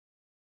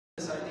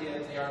This idea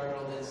of the art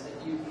world is that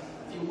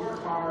if you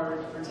work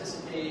hard, you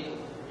participate,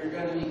 you're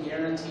going to be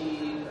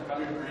guaranteed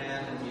 $100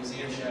 grand in a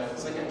museum show.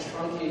 It's like a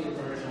truncated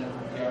version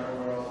of the art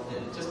world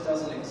that just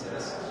doesn't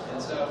exist.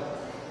 And so,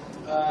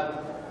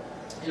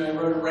 I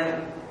wrote a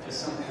rant,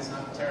 just something that's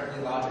not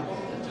terribly logical,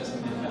 and just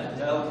kind of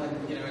delved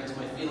into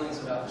my feelings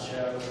about the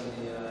show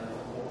and the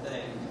whole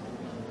thing.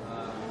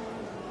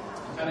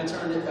 Kind of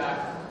turned it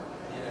back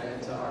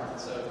into art.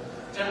 So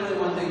generally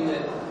one thing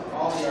that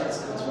all the art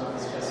stems from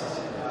is just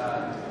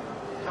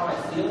how I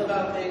feel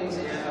about things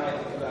and how I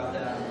think about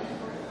them,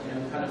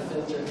 kind of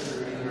filtered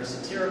through either a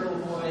satirical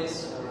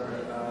voice or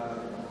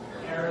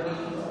parody,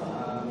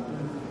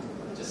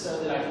 just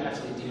so that I can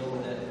actually deal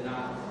with it and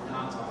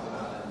not talk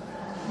about it.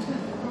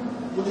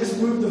 We'll just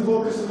move the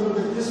focus a little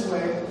bit this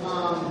way.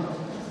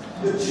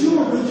 The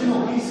two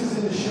original pieces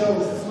in the show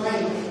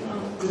flank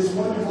this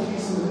wonderful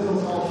piece in the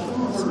middle called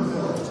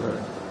Hooverville.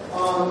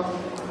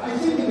 I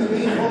think in the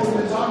vein of what we've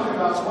been talking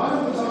about, why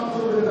don't we talk a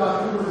little bit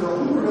about Hooverville?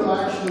 Hooverville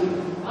actually,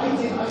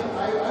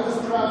 I was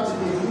proud to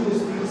debut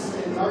this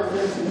piece in the Art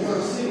Fairs in New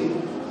York City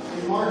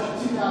in March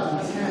of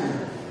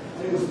 2010.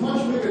 And it was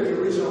much bigger than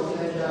the original.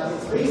 And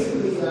it's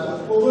basically,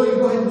 well, William,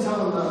 go ahead and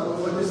tell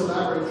them what this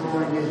elaborate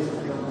drawing is.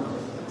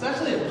 It's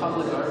actually a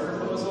public art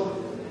proposal,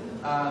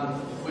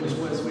 which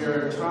was we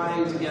were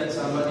trying to get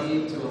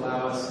somebody to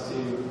allow us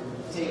to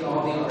take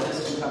all the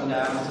artists who come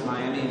down to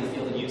Miami and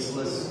feel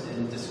useless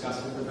and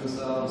disgusted with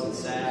themselves and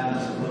sad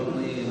and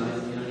lonely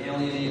and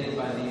alienated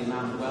by the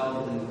amount of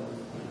wealth and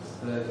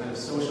the kind of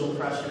social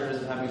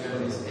pressures of having to go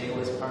to these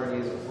A-list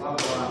parties, blah,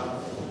 blah, blah.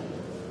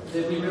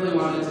 That we really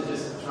wanted to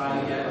just try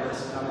to get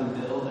artists to come and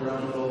build their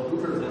own little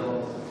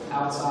Hooverville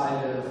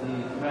outside of the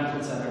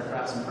convention center,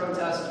 perhaps in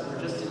protest, or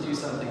just to do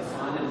something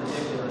fun and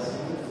ridiculous.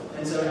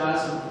 And so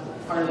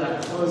as part of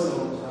that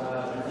proposal,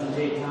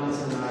 Jay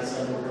Townsend and I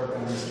started to work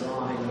on this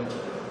drawing, which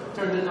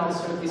turned into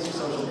also a piece of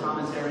social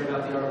commentary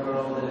about the art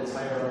world and its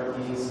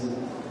hierarchies.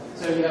 And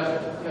so you have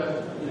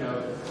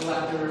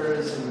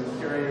collectors and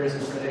curators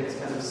and critics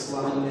kind of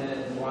slumming it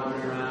and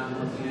wandering around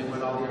and looking at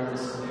what all the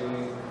artists are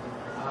doing.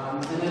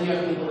 And then you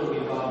have people that we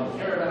involved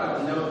and care about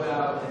and know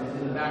about,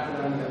 and in the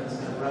background you have this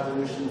kind of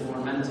revolution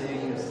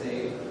fomenting as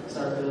they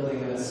start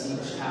building a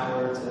siege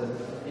tower to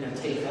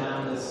take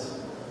down this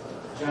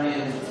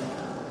giant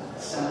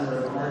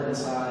center of art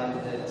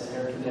inside that's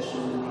air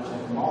conditioned and much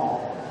like a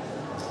mall.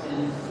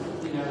 And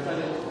try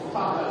to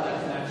talk about that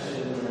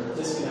connection or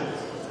disconnect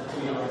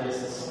between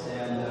artists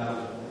and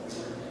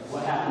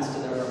what happens to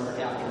their work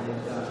after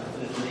they've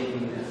finished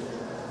making it.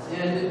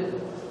 And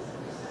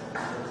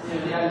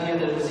the idea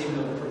that it was even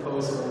a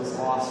proposal was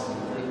lost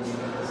completely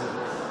because it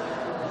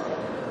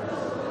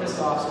pissed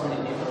off so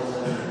many people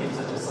that it became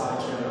such a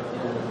sideshow.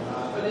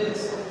 But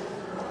it's,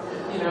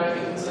 I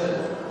think it's a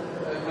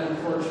kind of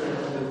portrait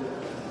of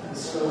the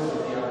scope of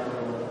the art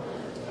world,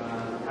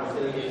 how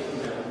big it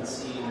can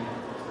seem.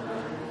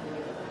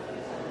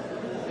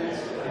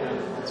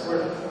 It's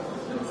worth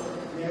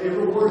it. Yeah, it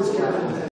rewards Kevin.